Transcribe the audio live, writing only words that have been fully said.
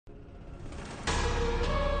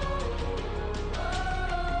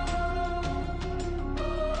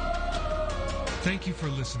Thank you for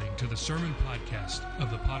listening to the sermon podcast of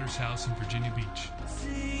the Potter's House in Virginia Beach.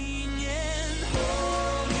 Singing,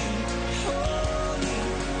 holy, holy,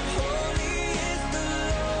 holy is the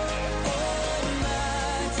Lord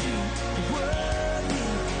Almighty. Worthy,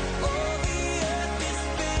 all the earth is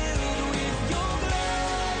filled with your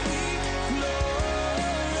glory, glory.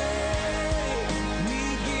 We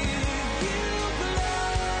give you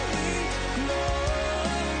glory, glory.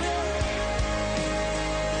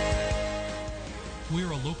 We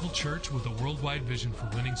are a local church with a worldwide vision for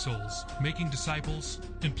winning souls, making disciples,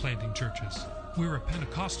 and planting churches. We're a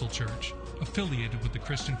Pentecostal church affiliated with the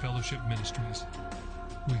Christian Fellowship Ministries.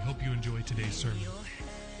 We hope you enjoy today's sermon.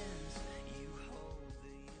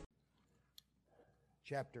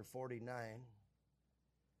 Chapter 49.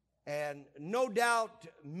 And no doubt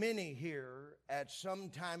many here at some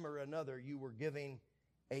time or another you were giving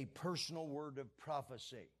a personal word of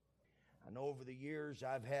prophecy. I know over the years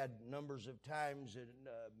I've had numbers of times, and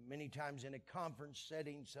many times in a conference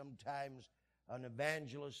setting, sometimes an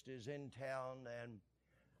evangelist is in town and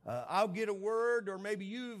I'll get a word, or maybe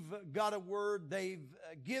you've got a word. They've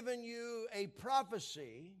given you a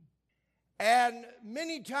prophecy, and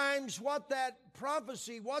many times what that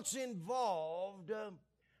prophecy, what's involved,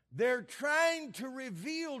 they're trying to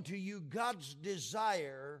reveal to you God's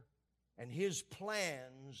desire and His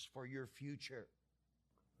plans for your future.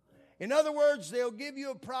 In other words, they'll give you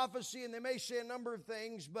a prophecy and they may say a number of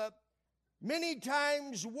things, but many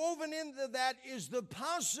times woven into that is the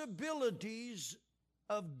possibilities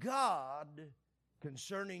of God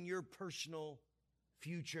concerning your personal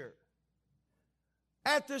future.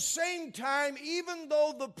 At the same time, even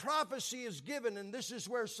though the prophecy is given, and this is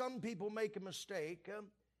where some people make a mistake,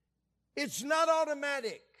 it's not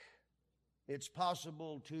automatic. It's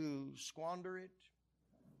possible to squander it,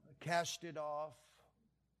 cast it off,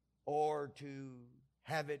 or to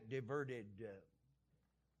have it diverted.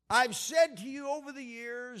 I've said to you over the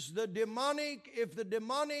years, if the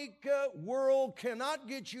demonic world cannot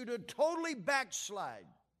get you to totally backslide,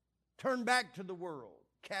 turn back to the world,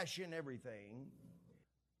 cash in everything,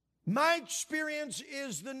 my experience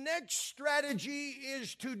is the next strategy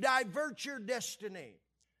is to divert your destiny.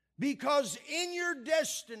 Because in your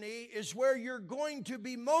destiny is where you're going to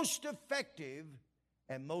be most effective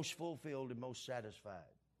and most fulfilled and most satisfied.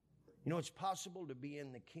 You know, it's possible to be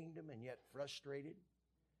in the kingdom and yet frustrated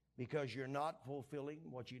because you're not fulfilling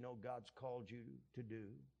what you know God's called you to do.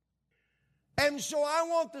 And so I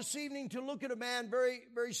want this evening to look at a man, very,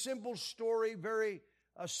 very simple story,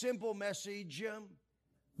 a simple message.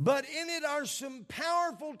 But in it are some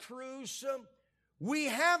powerful truths. We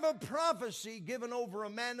have a prophecy given over a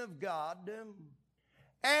man of God.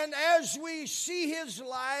 And as we see his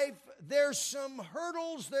life, there's some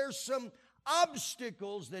hurdles, there's some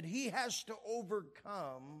obstacles that he has to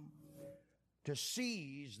overcome to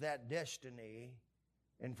seize that destiny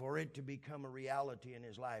and for it to become a reality in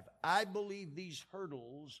his life. I believe these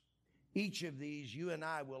hurdles, each of these, you and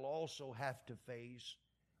I will also have to face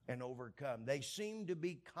and overcome. They seem to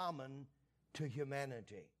be common to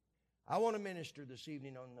humanity. I want to minister this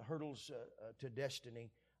evening on the hurdles to destiny.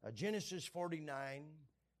 Genesis 49,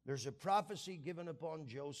 there's a prophecy given upon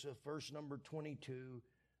Joseph, verse number 22.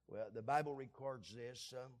 Well, the Bible records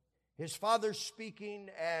this. His father's speaking,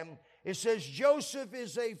 and it says, Joseph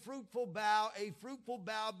is a fruitful bough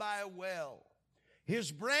by a well.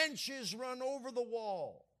 His branches run over the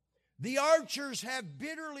wall. The archers have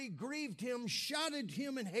bitterly grieved him, shot at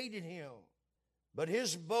him, and hated him. But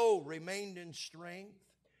his bow remained in strength.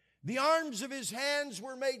 The arms of his hands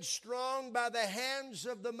were made strong by the hands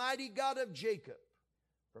of the mighty God of Jacob.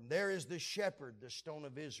 From there is the shepherd, the stone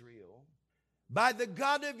of Israel. By the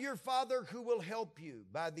God of your father who will help you,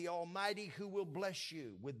 by the Almighty who will bless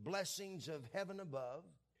you with blessings of heaven above,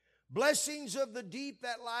 blessings of the deep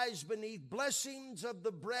that lies beneath, blessings of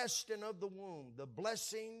the breast and of the womb. The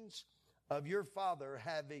blessings of your father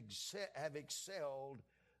have excelled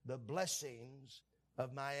the blessings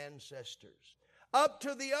of my ancestors. Up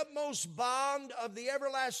to the utmost bond of the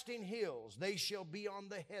everlasting hills, they shall be on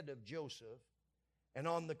the head of Joseph and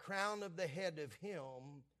on the crown of the head of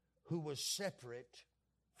him who was separate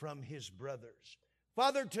from his brothers.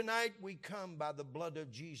 Father, tonight we come by the blood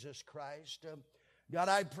of Jesus Christ. God,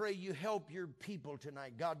 I pray you help your people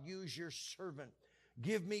tonight. God, use your servant.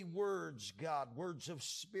 Give me words, God, words of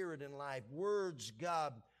spirit and life. Words,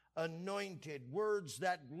 God, anointed. Words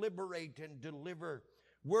that liberate and deliver.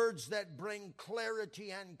 Words that bring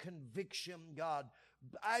clarity and conviction, God.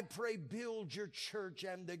 I pray build your church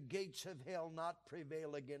and the gates of hell not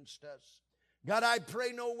prevail against us. God, I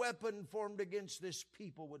pray no weapon formed against this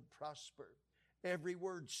people would prosper. Every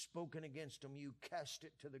word spoken against them, you cast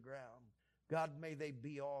it to the ground. God, may they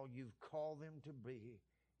be all you've called them to be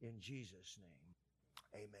in Jesus' name.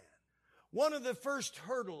 Amen. One of the first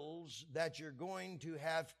hurdles that you're going to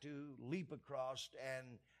have to leap across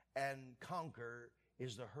and conquer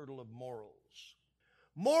is the hurdle of morals.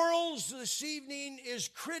 Morals this evening is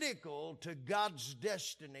critical to God's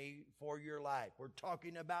destiny for your life. We're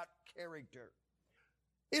talking about character.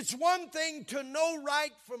 It's one thing to know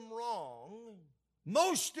right from wrong.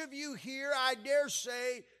 Most of you here, I dare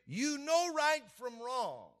say, you know right from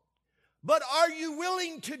wrong. But are you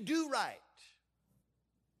willing to do right?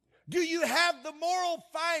 Do you have the moral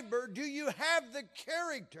fiber? Do you have the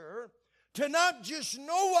character to not just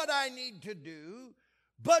know what I need to do,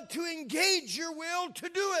 but to engage your will to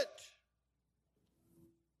do it?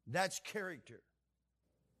 That's character.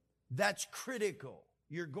 That's critical.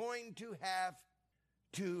 You're going to have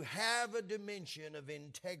a dimension of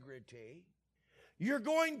integrity. You're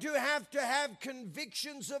going to have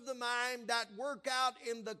convictions of the mind that work out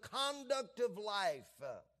in the conduct of life.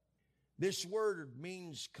 This word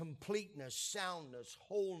means completeness, soundness,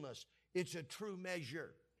 wholeness. It's a true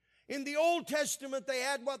measure. In the Old Testament, they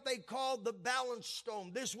had what they called the balance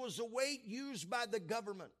stone. This was a weight used by the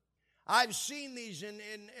government. I've seen these in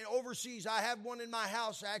overseas. I have one in my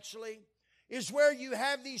house, actually. It's where you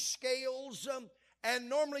have these scales, and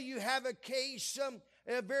normally you have a case,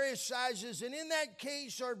 various sizes, and in that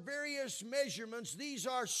case are various measurements. These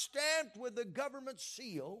are stamped with the government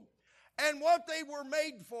seal, and what they were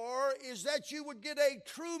made for is that you would get a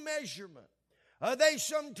true measurement. They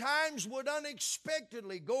sometimes would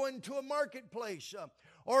unexpectedly go into a marketplace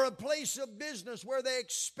or a place of business where they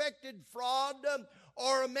expected fraud,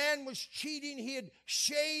 or a man was cheating. He had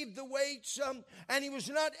shaved the weights and he was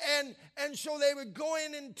not, and so they would go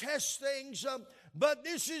in and test things. But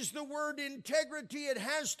this is the word integrity. It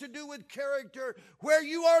has to do with character, where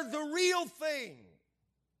you are the real thing.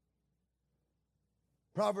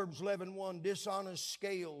 Proverbs 11:1, dishonest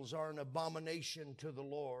scales are an abomination to the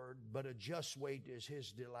Lord, but a just weight is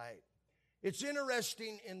his delight. It's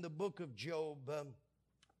interesting in the book of Job,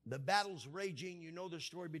 the battle's raging. You know the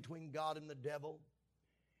story between God and the devil.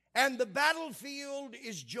 And the battlefield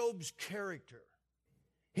is Job's character,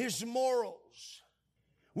 his morals.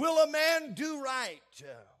 Will a man do right?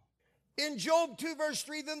 In Job 2 verse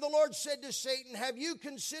 3, then the Lord said to Satan, have you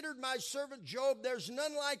considered my servant Job? There's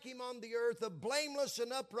none like him on the earth, a blameless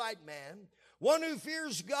and upright man, one who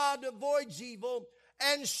fears God, avoids evil,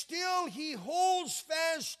 and still he holds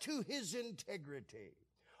fast to his integrity.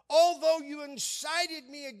 Although you incited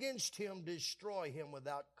me against him, destroy him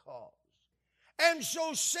without cause. And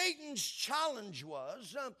so Satan's challenge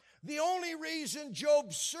was, the only reason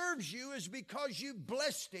Job serves you is because you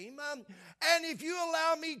blessed him. And if you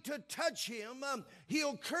allow me to touch him,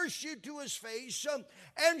 he'll curse you to his face.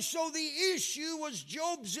 And so the issue was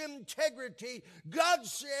Job's integrity. God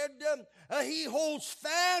said he holds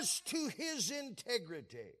fast to his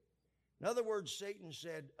integrity. In other words, Satan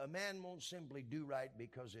said, a man won't simply do right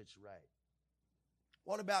because it's right.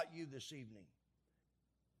 What about you this evening?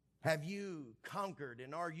 Have you conquered,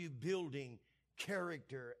 and are you building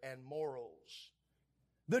character and morals?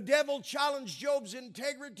 The devil challenged Job's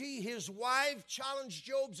integrity. His wife challenged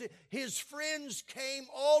Job's. His friends came,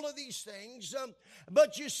 all of these things.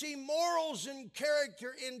 But you see, morals and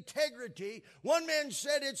character, integrity, one man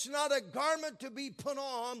said it's not a garment to be put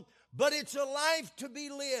on, but it's a life to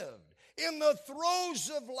be lived. In the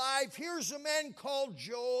throes of life, here's a man called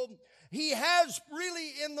Job. He has really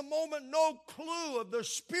in the moment no clue of the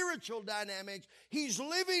spiritual dynamics. He's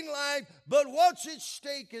living life, but what's at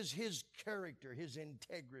stake is his character, his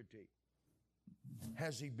integrity.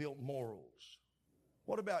 Has he built morals?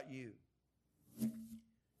 What about you?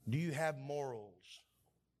 Do you have morals?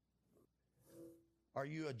 Are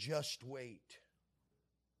you a just weight?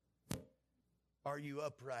 Are you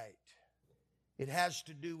upright? It has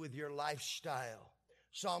to do with your lifestyle.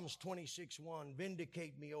 Psalms 26:1,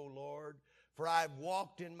 vindicate me, O Lord, for I've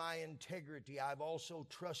walked in my integrity. I've also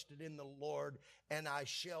trusted in the Lord, and I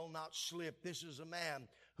shall not slip. This is a man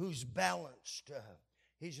who's balanced.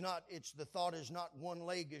 The thought is not one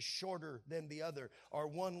leg is shorter than the other, or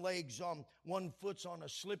one foot's on a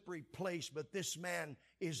slippery place, but this man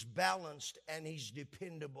is balanced and he's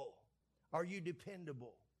dependable. Are you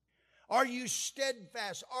dependable? Are you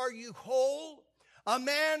steadfast? Are you whole? A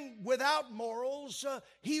man without morals,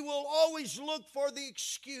 he will always look for the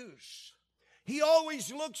excuse. He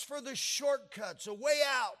always looks for the shortcuts, a way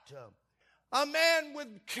out. A man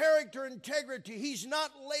with character, integrity, he's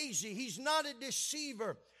not lazy. He's not a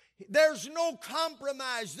deceiver. There's no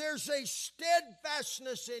compromise. There's a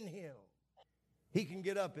steadfastness in him. He can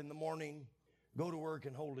get up in the morning, go to work,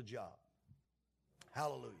 and hold a job.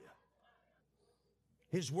 Hallelujah.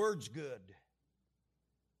 His word's good.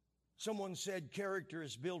 Someone said character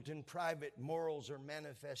is built in private, morals are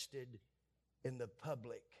manifested in the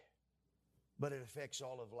public, but it affects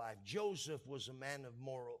all of life. Joseph was a man of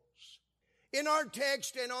morals. In our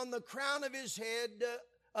text, and on the crown of his head,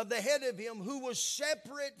 of the head of him who was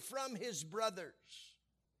separate from his brothers.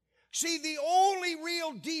 See, the only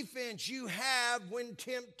real defense you have when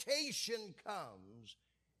temptation comes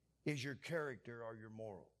is your character or your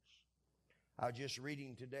morals. I was just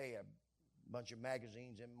reading today a bunch of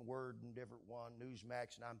magazines, and Word and different one,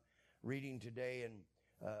 Newsmax, and I'm reading today, and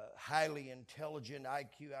highly intelligent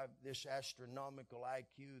IQ, this astronomical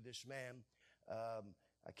IQ, this man,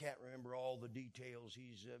 I can't remember all the details.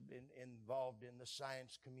 He's been involved in the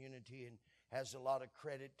science community and has a lot of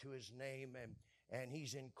credit to his name, and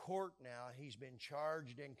he's in court now. He's been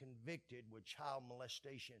charged and convicted with child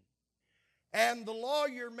molestation. And the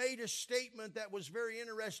lawyer made a statement that was very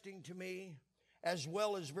interesting to me, as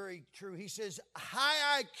well as very true. He says,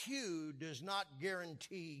 high IQ does not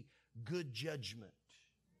guarantee good judgment.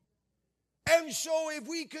 And so if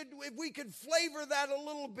we could flavor that a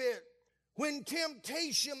little bit, when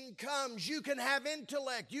temptation comes, you can have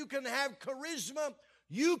intellect, you can have charisma,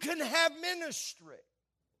 you can have ministry.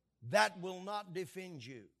 That will not defend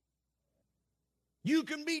you. You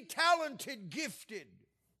can be talented, gifted.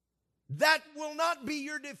 That will not be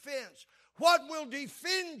your defense. What will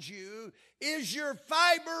defend you is your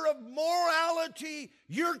fiber of morality,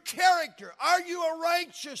 your character. Are you a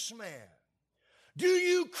righteous man? Do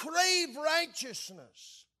you crave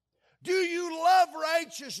righteousness? Do you love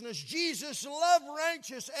righteousness? Jesus loved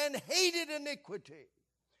righteousness and hated iniquity.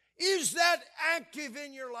 Is that active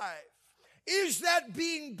in your life? Is that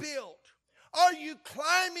being built? Are you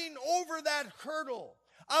climbing over that hurdle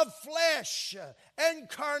of flesh and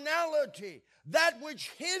carnality, that which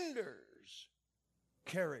hinders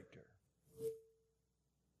character?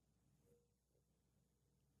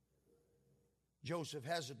 Joseph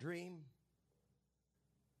has a dream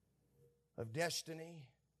of destiny,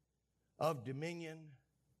 of dominion,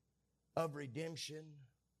 of redemption.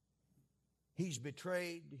 He's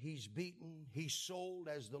betrayed, he's beaten, he's sold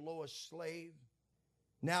as the lowest slave.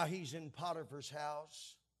 Now he's in Potiphar's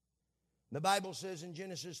house. The Bible says in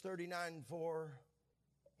Genesis 39:4,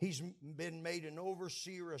 he's been made an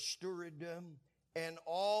overseer, a steward, and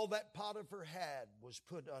all that Potiphar had was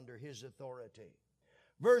put under his authority.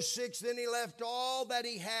 Verse 6, then he left all that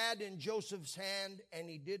he had in Joseph's hand, and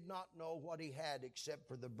he did not know what he had except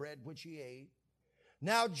for the bread which he ate.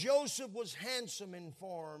 Now Joseph was handsome in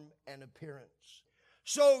form and appearance.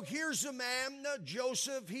 So here's a man,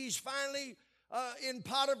 Joseph, he's finally in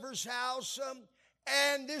Potiphar's house,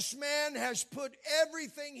 and this man has put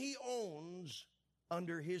everything he owns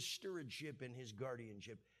under his stewardship and his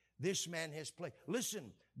guardianship. This man has placed.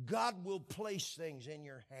 Listen, God will place things in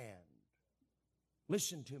your hand.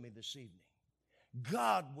 Listen to me this evening.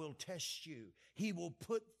 God will test you. He will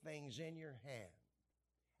put things in your hand,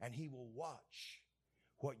 and He will watch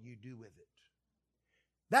what you do with it.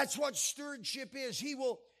 That's what stewardship is. He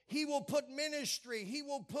will put ministry. He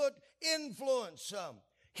will put influence.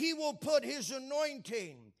 He will put His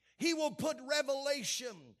anointing. He will put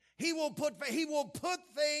revelation. He will put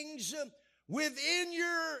things within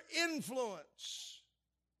your influence.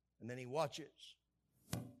 And then He watches.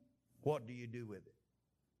 What do you do with it?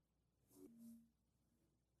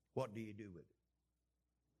 What do you do with it?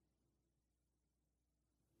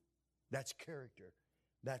 That's character.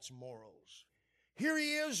 That's morals. Here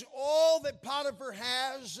he is. All that Potiphar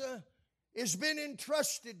has been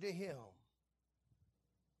entrusted to him.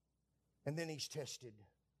 And then he's tested.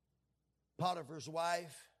 Potiphar's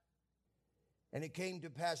wife. And it came to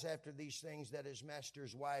pass after these things that his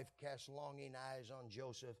master's wife cast longing eyes on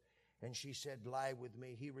Joseph. And she said, lie with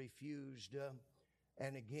me. He refused.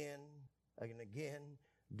 And again,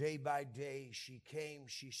 day by day, she came.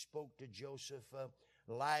 She spoke to Joseph,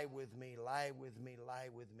 lie with me, lie with me, lie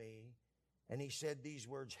with me. And he said these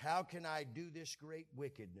words, how can I do this great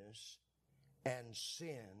wickedness and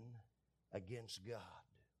sin against God?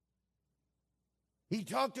 He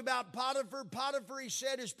talked about Potiphar. Potiphar, he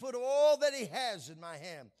said, has put all that he has in my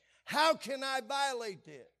hand. How can I violate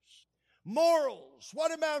this? Morals.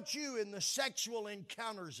 What about you in the sexual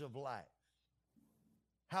encounters of life?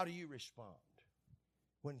 How do you respond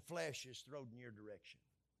when flesh is thrown in your direction?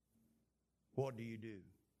 What do you do?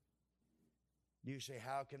 Do you say,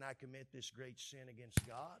 how can I commit this great sin against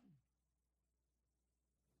God?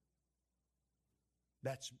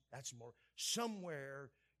 That's more.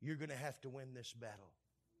 Somewhere you're going to have to win this battle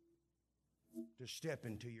to step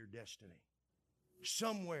into your destiny.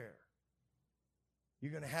 Somewhere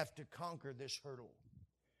you're going to have to conquer this hurdle.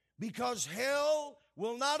 Because hell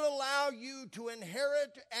will not allow you to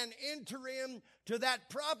inherit and enter into that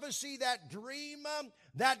prophecy, that dream,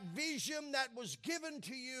 that vision that was given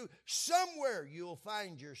to you. Somewhere you'll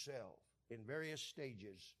find yourself in various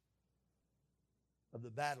stages of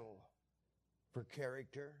the battle for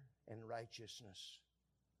character and righteousness.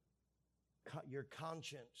 Your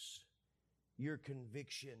conscience, your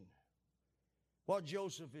conviction. What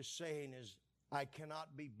Joseph is saying is, I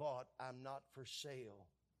cannot be bought. I'm not for sale.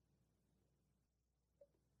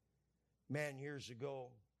 Man, years ago,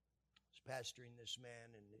 I was pastoring this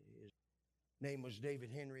man, and his name was David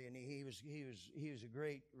Henry, and he was a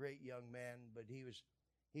great young man, but he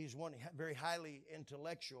was one very highly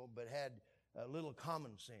intellectual, but had a little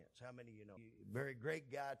common sense. How many of you know? Very great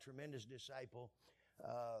guy, tremendous disciple,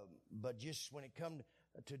 but just when it comes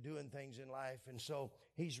to doing things in life, and so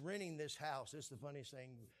he's renting this house. This is the funniest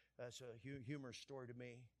thing. That's a humorous story to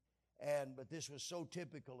me, but this was so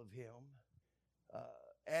typical of him.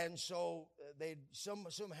 And so they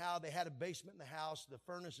somehow they had a basement in the house. The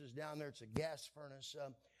furnace is down there. It's a gas furnace.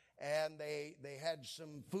 And they had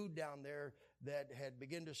some food down there that had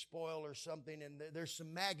begun to spoil or something. And there's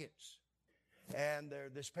some maggots. And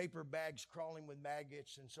this paper bag's crawling with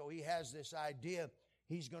maggots. And so he has this idea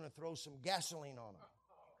he's going to throw some gasoline on them.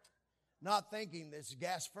 Not thinking this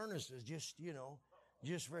gas furnace is just,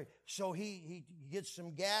 so he gets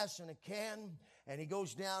some gas in a can, and he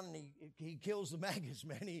goes down and he kills the maggots,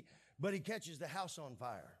 man. But he catches the house on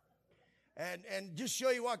fire. And just show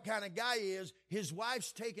you what kind of guy he is, his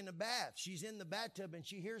wife's taking a bath. She's in the bathtub, and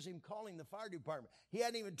she hears him calling the fire department. He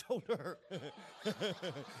hadn't even told her.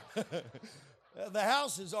 The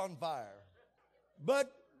house is on fire.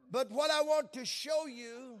 But what I want to show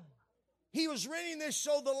you, he was renting this,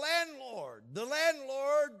 so the landlord,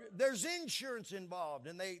 there's insurance involved,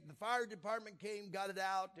 and the fire department came, got it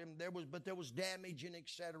out, and there was damage and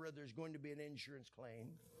etc. There's going to be an insurance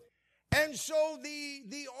claim. And so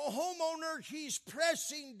the homeowner, he's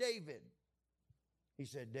pressing David. He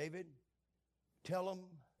said, David, tell him,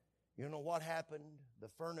 you know what happened? The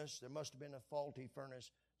furnace, there must have been a faulty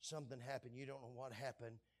furnace. Something happened. You don't know what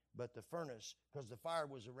happened, but the furnace, because the fire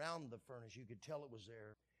was around the furnace, you could tell it was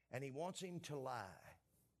there. And he wants him to lie.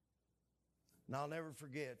 And I'll never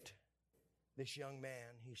forget this young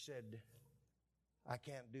man. He said, I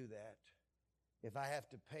can't do that. If I have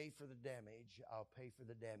to pay for the damage, I'll pay for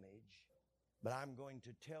the damage. But I'm going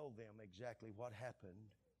to tell them exactly what happened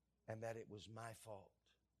and that it was my fault.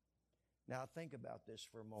 Now think about this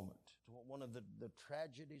for a moment. One of the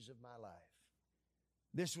tragedies of my life.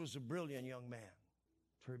 This was a brilliant young man.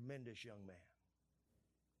 Tremendous young man.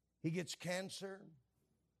 He gets cancer.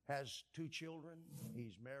 Has 2 children.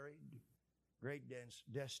 He's married. Great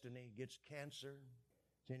destiny. Gets cancer.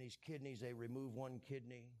 It's in his kidneys. They remove 1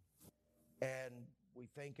 kidney. And we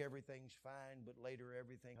think everything's fine, but later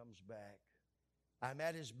everything comes back. I'm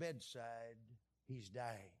at his bedside. He's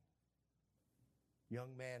dying.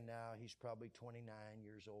 Young man now. He's probably 29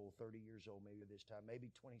 years old, 30 years old maybe this time, maybe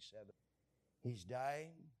 27. He's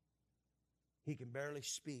dying. He can barely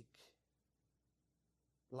speak.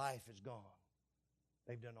 Life is gone.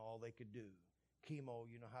 They've done all they could do. Chemo,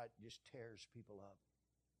 you know how it just tears people up.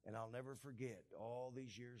 And I'll never forget, all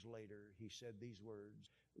these years later, he said these words,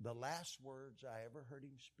 the last words I ever heard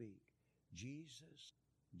him speak, Jesus,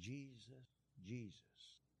 Jesus,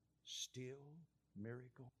 Jesus, still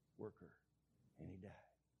miracle worker. And he died.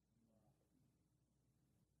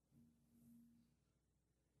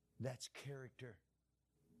 That's character.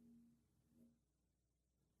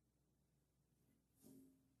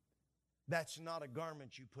 That's not a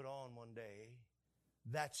garment you put on one day.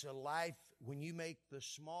 That's a life when you make the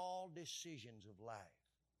small decisions of life.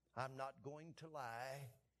 I'm not going to lie.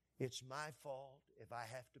 It's my fault. If I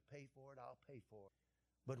have to pay for it, I'll pay for it.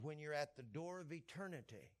 But when you're at the door of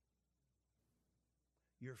eternity,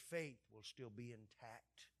 your faith will still be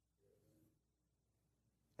intact.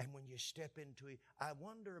 And when you step into it, I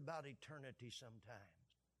wonder about eternity sometimes.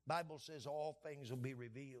 Bible says all things will be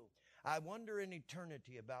revealed. I wonder in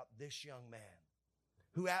eternity about this young man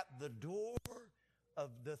who at the door of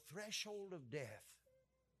the threshold of death,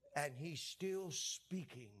 and he's still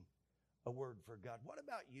speaking a word for God. What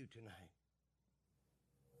about you tonight?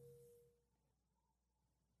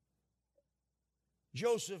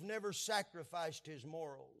 Joseph never sacrificed his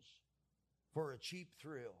morals for a cheap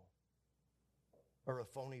thrill or a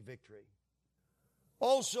phony victory.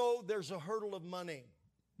 Also, there's a hurdle of money.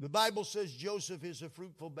 The Bible says Joseph is a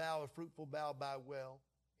fruitful bough by well.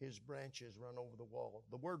 His branches run over the wall.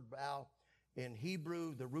 The word bough in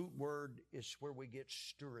Hebrew, the root word is where we get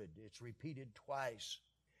stirred. It's repeated twice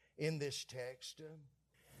in this text.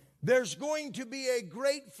 There's going to be a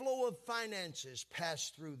great flow of finances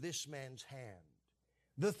passed through this man's hand.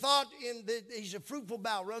 The thought in that he's a fruitful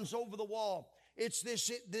bough runs over the wall. It's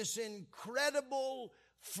this incredible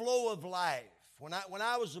flow of life. When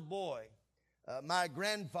I was a boy, my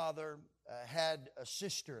grandfather had a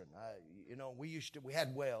cistern. We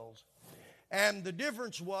had wells. And the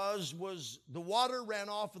difference was the water ran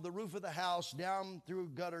off of the roof of the house, down through a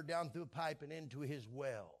gutter, down through a pipe, and into his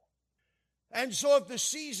well. And so if the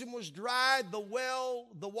season was dry, the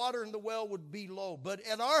water in the well would be low. But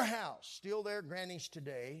at our house, still there, Granny's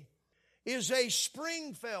today, is a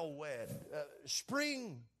spring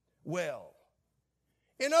well.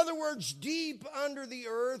 In other words, deep under the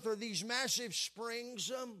earth are these massive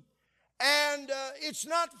springs, and it's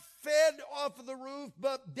not fed off of the roof,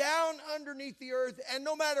 but down underneath the earth, and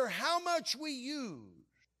no matter how much we use,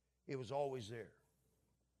 it was always there.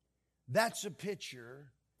 That's a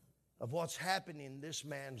picture of what's happening in this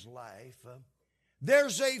man's life.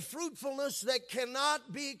 There's a fruitfulness that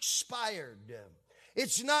cannot be expired.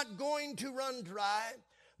 It's not going to run dry.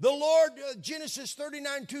 The Lord, Genesis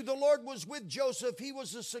 39:2, the Lord was with Joseph. He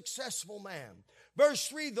was a successful man. Verse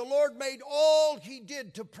 3, the Lord made all he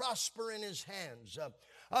did to prosper in his hands.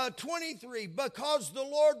 23, because the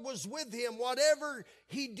Lord was with him, whatever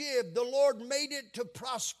he did, the Lord made it to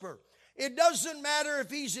prosper. It doesn't matter if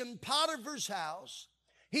he's in Potiphar's house.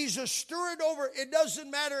 He's a steward over. It doesn't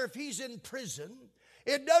matter if he's in prison.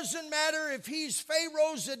 It doesn't matter if he's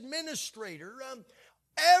Pharaoh's administrator.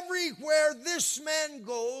 Everywhere this man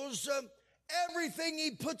goes, everything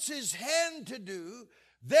he puts his hand to do,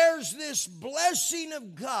 there's this blessing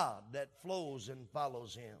of God that flows and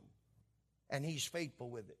follows him. And he's faithful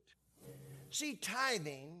with it. See,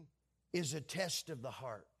 tithing is a test of the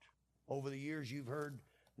heart. Over the years you've heard,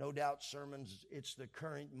 no doubt, sermons,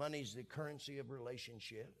 money's the currency of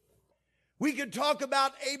relationship. We could talk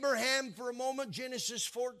about Abraham for a moment, Genesis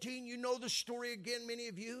 14. You know the story again, many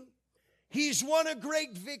of you. He's won a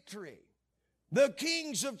great victory. The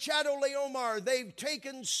kings of Chedorlaomer, they've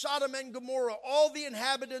taken Sodom and Gomorrah, all the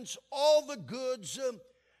inhabitants, all the goods.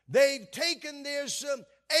 They've taken this.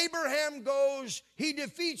 Abraham goes, he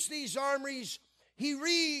defeats these armies. He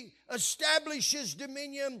reestablishes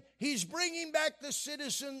dominion. He's bringing back the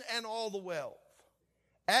citizen and all the wealth.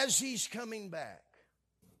 As he's coming back,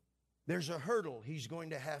 there's a hurdle he's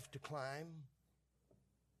going to have to climb.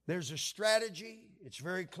 There's a strategy. It's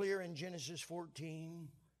very clear in Genesis 14.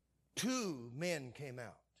 2 men came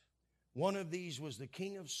out. One of these was the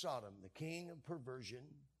king of Sodom, the king of perversion.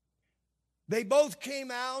 They both came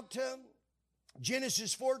out,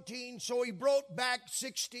 Genesis 14, so he brought back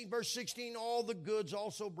verse 16, all the goods,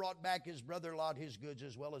 also brought back his brother Lot his goods,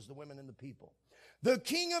 as well as the women and the people. The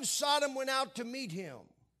king of Sodom went out to meet him.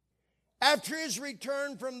 After his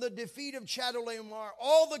return from the defeat of Chedorlaomer,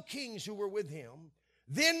 all the kings who were with him,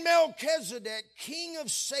 then Melchizedek, king of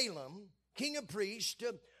Salem, king of priests,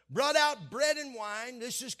 brought out bread and wine.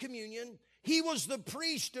 This is communion. He was the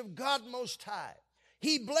priest of God Most High.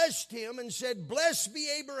 He blessed him and said, "Blessed be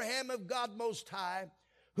Abraham of God Most High,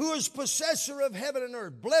 who is possessor of heaven and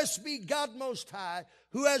earth. Blessed be God Most High,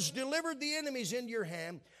 who has delivered the enemies into your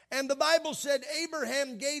hand." And the Bible said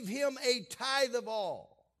Abraham gave him a tithe of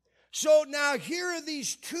all. So now here are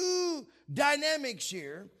these two dynamics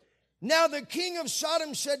here. Now the king of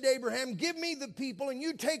Sodom said to Abraham, "Give me the people and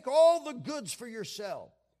you take all the goods for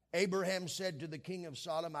yourself." Abraham said to the king of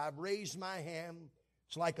Sodom, "I've raised my hand.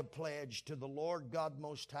 It's like a pledge to the Lord God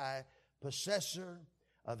Most High, possessor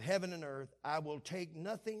of heaven and earth. I will take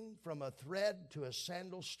nothing from a thread to a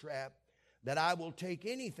sandal strap, that I will take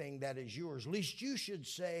anything that is yours, lest you should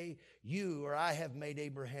say, you or I have made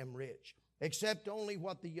Abraham rich, except only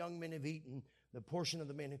what the young men have eaten, the portion of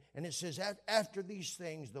the men." And it says, after these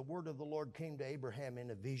things, the word of the Lord came to Abraham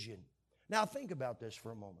in a vision. Now think about this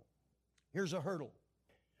for a moment. Here's a hurdle.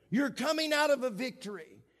 You're coming out of a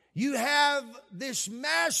victory. You have this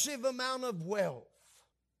massive amount of wealth.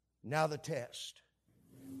 Now the test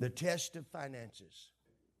of finances.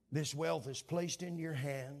 This wealth is placed into your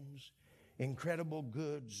hands, incredible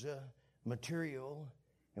goods, material,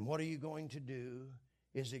 and what are you going to do?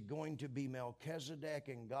 Is it going to be Melchizedek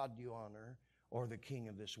and God you honor, or the king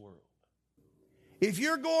of this world? If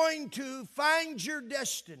you're going to find your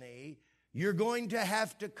destiny, you're going to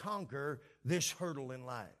have to conquer this hurdle in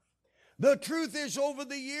life. The truth is, over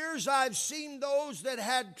the years, I've seen those that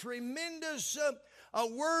had tremendous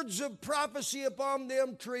words of prophecy upon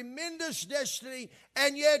them, tremendous destiny,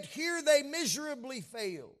 and yet here they miserably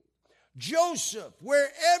failed. Joseph,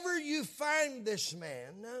 wherever you find this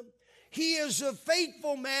man, he is a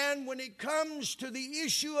faithful man when it comes to the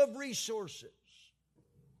issue of resources.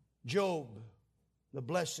 Job, the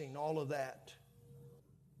blessing, all of that.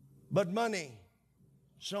 But money,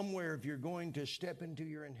 somewhere if you're going to step into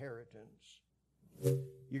your inheritance,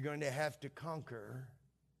 you're going to have to conquer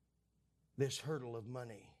this hurdle of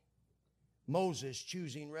money. Moses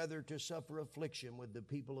choosing rather to suffer affliction with the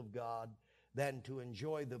people of God than to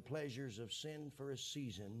enjoy the pleasures of sin for a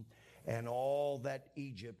season, and all that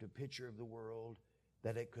Egypt, a picture of the world,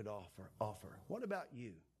 that it could offer. What about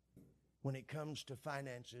you? When it comes to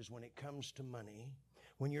finances, when it comes to money,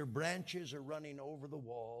 when your branches are running over the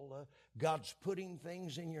wall, God's putting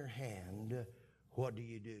things in your hand, what do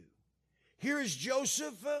you do? Here is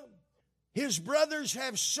Joseph. His brothers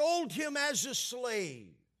have sold him as a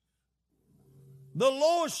slave, the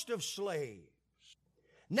lowest of slaves.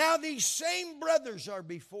 Now these same brothers are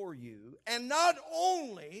before you, and not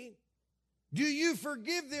only do you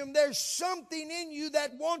forgive them, there's something in you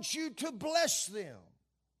that wants you to bless them.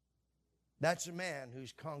 That's a man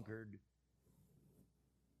who's conquered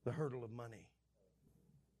the hurdle of money.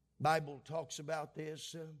 Bible talks about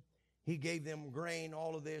this. He gave them grain,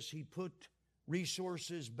 all of this. He put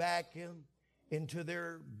resources back into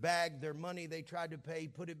their bag, their money they tried to pay,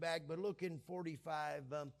 put it back. But look in 45,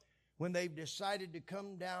 when they've decided to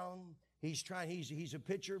come down, he's a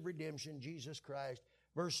picture of redemption, Jesus Christ.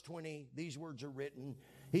 Verse 20, these words are written.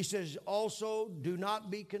 He says, also do not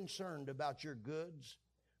be concerned about your goods,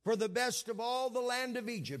 for the best of all the land of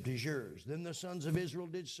Egypt is yours. Then the sons of Israel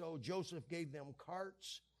did so. Joseph gave them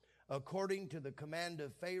carts. According to the command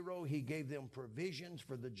of Pharaoh, he gave them provisions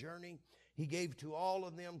for the journey. He gave to all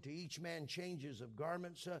of them, to each man, changes of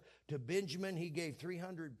garments. To Benjamin, he gave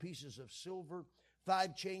 300 pieces of silver,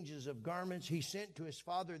 5 changes of garments. He sent to his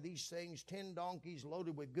father these things, 10 donkeys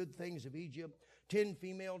loaded with good things of Egypt, 10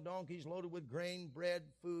 female donkeys loaded with grain, bread,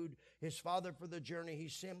 food. His father for the journey. He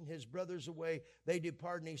sent his brothers away. They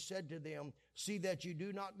departed, and he said to them, see, this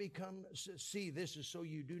is so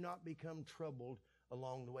you do not become troubled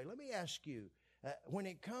along the way. Let me ask you, when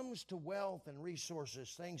it comes to wealth and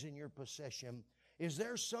resources, things in your possession, is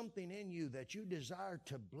there something in you that you desire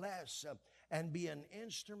to bless and be an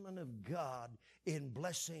instrument of God in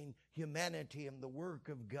blessing humanity and the work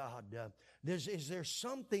of God? Is there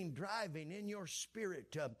something driving in your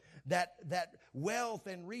spirit that wealth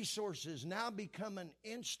and resources now become an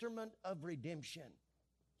instrument of redemption?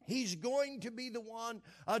 He's going to be the one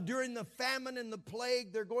during the famine and the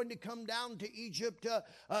plague. They're going to come down to Egypt.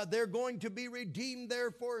 They're going to be redeemed there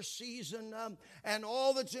for a season and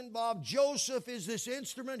all that's involved. Joseph is this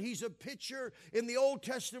instrument. He's a picture in the Old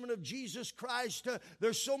Testament of Jesus Christ.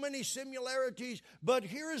 There's so many similarities, but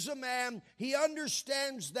here is a man. He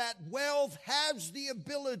understands that wealth has the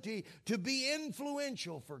ability to be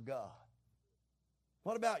influential for God.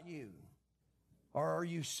 What about you? Or are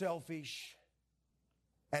you selfish?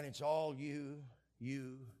 And it's all you.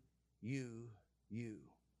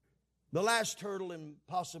 The last hurdle, and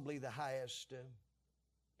possibly the highest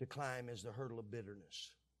to climb, is the hurdle of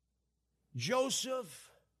bitterness.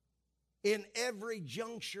 Joseph, in every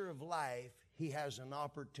juncture of life, he has an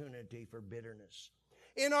opportunity for bitterness.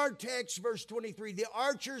 In our text, verse 23, the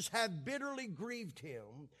archers have bitterly grieved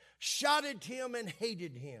him, shot at him, and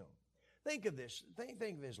hated him. Think of this. Think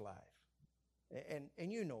of his life.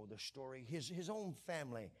 And you know the story. His own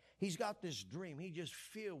family. He's got this dream. He just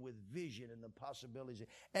filled with vision and the possibilities.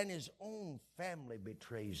 And his own family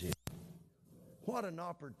betrays him. What an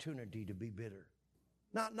opportunity to be bitter.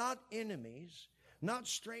 Not enemies, not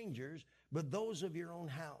strangers, but those of your own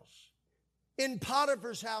house. In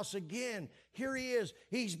Potiphar's house again, here he is.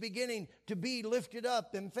 He's beginning to be lifted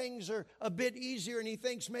up and things are a bit easier. And he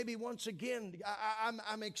thinks maybe once again,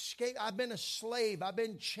 I'm escaped. I've been a slave. I've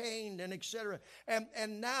been chained and etc.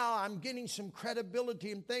 And now I'm getting some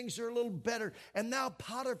credibility and things are a little better. And now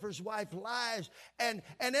Potiphar's wife lies and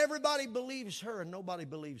everybody believes her and nobody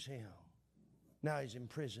believes him. Now he's in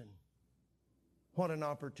prison. What an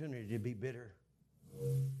opportunity to be bitter.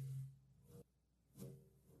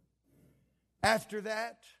 After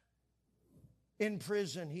that, in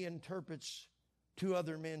prison, he interprets 2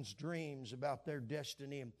 other men's dreams about their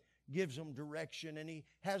destiny and gives them direction. And he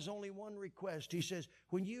has only one request. He says,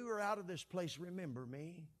 when you are out of this place, remember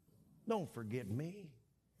me. Don't forget me.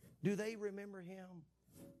 Do they remember him?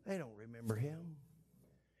 They don't remember him.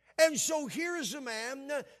 And so here is a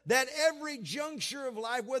man that every juncture of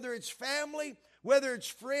life, whether it's family, whether it's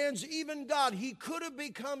friends, even God, he could have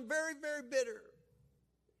become very, very bitter.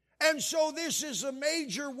 And so this is a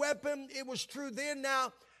major weapon. It was true then.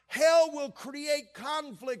 Now, hell will create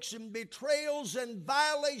conflicts and betrayals and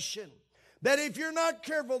violation. That if you're not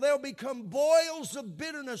careful, they'll become boils of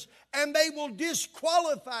bitterness and they will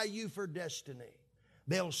disqualify you for destiny.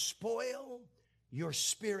 They'll spoil your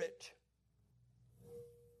spirit.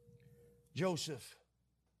 Joseph,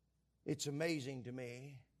 it's amazing to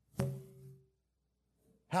me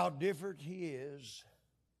how different he is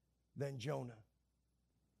than Jonah.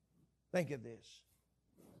 Think of this.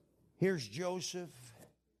 Here's Joseph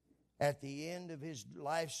at the end of his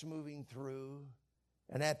life's moving through,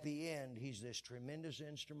 and at the end, he's this tremendous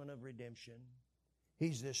instrument of redemption.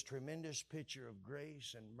 He's this tremendous picture of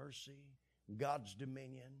grace and mercy, God's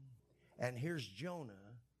dominion. And here's Jonah.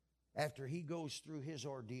 After he goes through his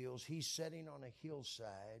ordeals, he's sitting on a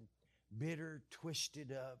hillside, bitter,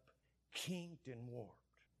 twisted up, kinked, and warped.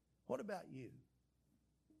 What about you?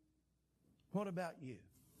 What about you?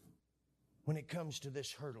 When it comes to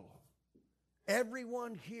this hurdle,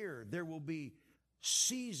 everyone here, there will be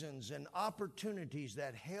seasons and opportunities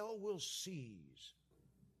that hell will seize.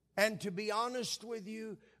 And to be honest with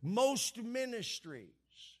you, most ministries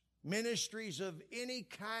of any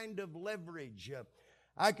kind of leverage,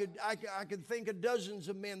 I could think of dozens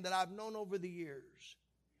of men that I've known over the years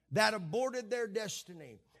that aborted their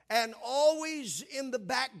destiny. And always in the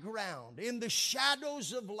background, in the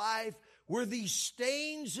shadows of life, were these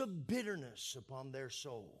stains of bitterness upon their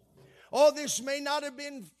soul. Oh, this may not have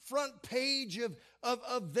been front page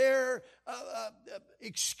of their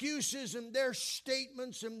excuses and their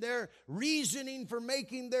statements and their reasoning for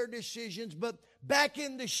making their decisions, but back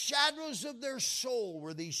in the shadows of their soul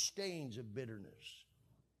were these stains of bitterness,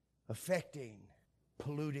 affecting,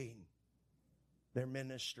 polluting their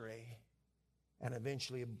ministry, and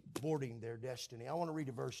eventually aborting their destiny. I want to read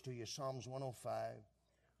a verse to you, Psalms 105,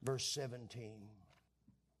 verse 17,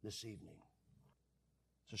 this evening.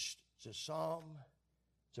 It's a psalm.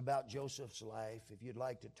 It's about Joseph's life. If you'd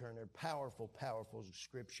like to turn there, powerful, powerful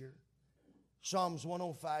scripture. Psalms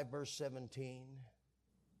 105, verse 17.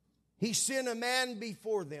 He sent a man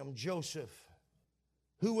before them, Joseph,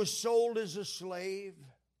 who was sold as a slave.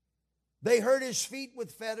 They hurt his feet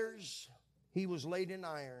with fetters. He was laid in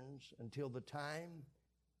irons until the time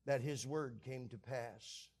that his word came to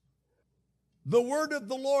pass. The word of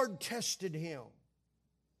the Lord tested him.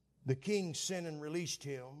 The king sent and released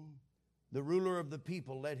him. The ruler of the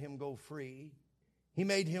people let him go free. He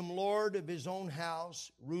made him lord of his own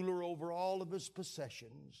house, ruler over all of his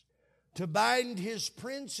possessions, to bind his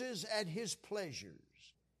princes at his pleasures,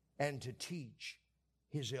 and to teach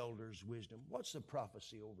his elders wisdom. What's the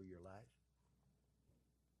prophecy over your life?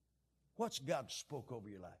 What's God spoke over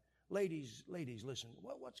your life? Ladies, listen.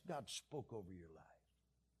 What's God spoke over your life?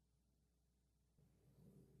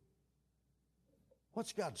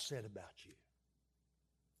 What's God said about you?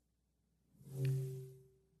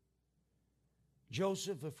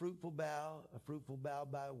 Joseph, a fruitful bough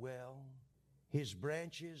by a well. His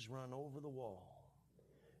branches run over the wall.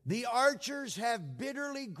 The archers have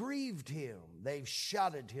bitterly grieved him. They've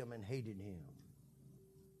shot at him and hated him.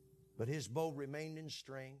 But his bow remained in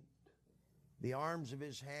strength. The arms of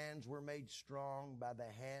his hands were made strong by the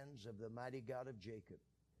hands of the mighty God of Jacob.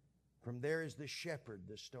 From there is the shepherd,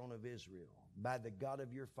 the stone of Israel, by the God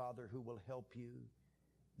of your father who will help you,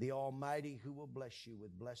 the Almighty who will bless you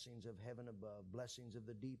with blessings of heaven above, blessings of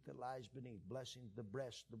the deep that lies beneath, blessings of the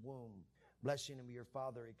breast, the womb, blessing of your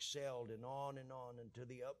father excelled, and on unto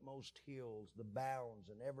the utmost hills, the bounds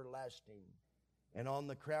and everlasting, and on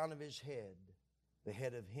the crown of his head, the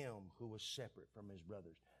head of him who was separate from his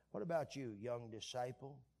brothers. What about you, young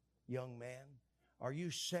disciple, young man? Are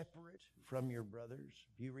you separate from your brothers?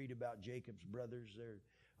 If you read about Jacob's brothers, there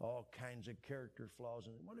are all kinds of character flaws.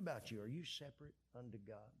 And what about you? Are you separate unto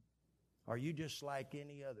God? Are you just like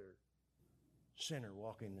any other sinner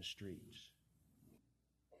walking the streets?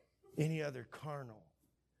 Any other carnal,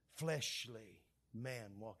 fleshly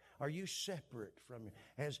man walk? Are you separate from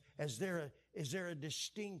him? Is there a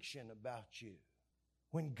distinction about you?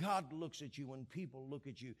 When God looks at you, when people look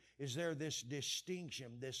at you, is there this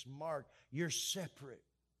distinction, this mark? You're separate.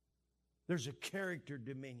 There's a character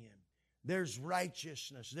dominion. There's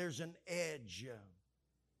righteousness. There's an edge.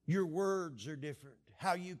 Your words are different.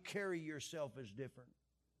 How you carry yourself is different.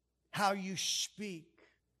 How you speak,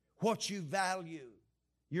 what you value,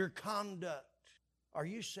 your conduct. Are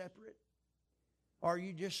you separate? Are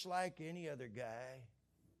you just like any other guy,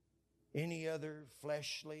 any other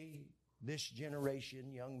fleshly, this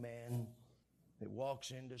generation young man that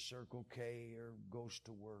walks into Circle K or goes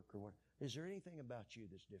to work or what? Is there anything about you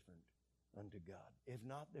that's different unto God? If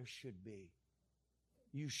not, there should be.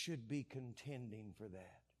 You should be contending for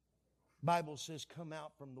that. Bible says, come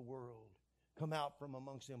out from the world. Come out from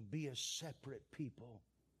amongst them. Be a separate people,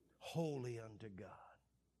 holy unto God.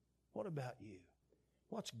 What about you?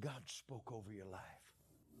 What's God spoke over your life?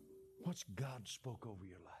 What's God spoke over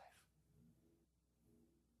your life?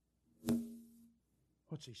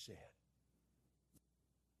 What's he said?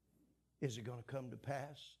 Is it going to come to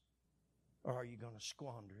pass? Or are you going to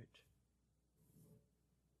squander it?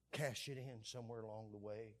 Cash it in somewhere along the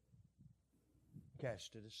way.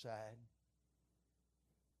 Cast it aside.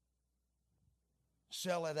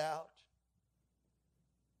 Sell it out.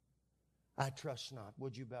 I trust not.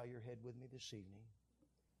 Would you bow your head with me this evening?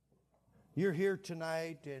 You're here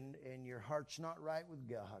tonight and your heart's not right with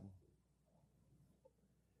God.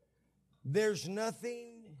 There's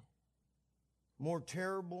nothing more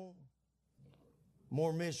terrible,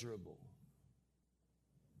 more miserable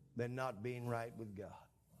than not being right with God.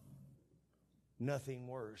 Nothing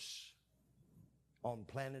worse on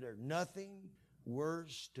planet Earth. Nothing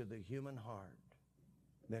worse to the human heart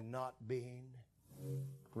than not being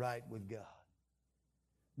right with God.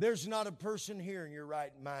 There's not a person here in your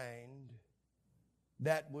right mind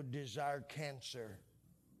that would desire cancer.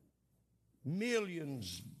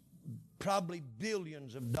 Millions, probably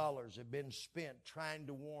billions of dollars have been spent trying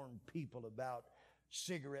to warn people about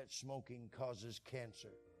cigarette smoking causes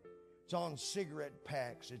cancer. It's on cigarette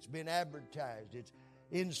packs. It's been advertised. It's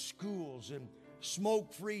in schools and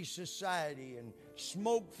smoke-free society and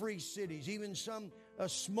smoke-free cities. Even some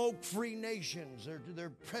smoke-free nations, they're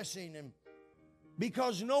pressing them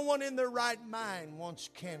because no one in their right mind wants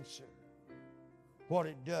cancer. What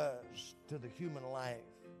it does to the human life.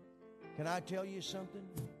 Can I tell you something?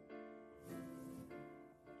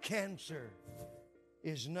 Cancer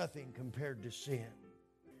is nothing compared to sin.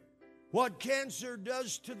 What cancer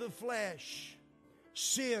does to the flesh,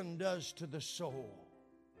 sin does to the soul.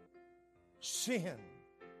 Sin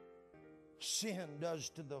does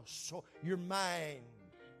to the soul, your mind,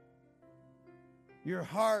 your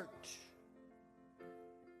heart,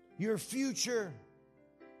 your future,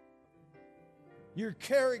 your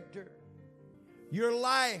character, your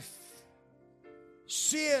life.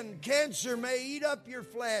 Sin, cancer may eat up your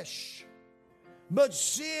flesh, but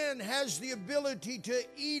sin has the ability to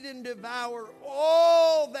eat and devour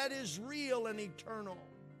all that is real and eternal.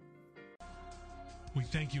 We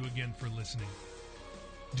thank you again for listening.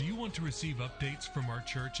 Do you want to receive updates from our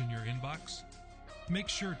church in your inbox? Make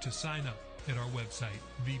sure to sign up at our website,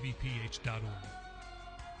 vbph.org.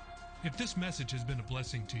 If this message has been a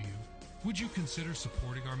blessing to you, would you consider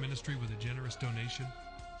supporting our ministry with a generous donation?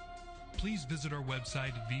 Please visit our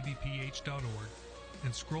website at vbph.org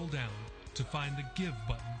and scroll down to find the Give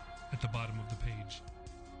button at the bottom of the page.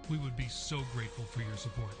 We would be so grateful for your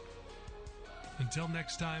support. Until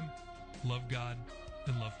next time, love God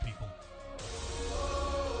and love people.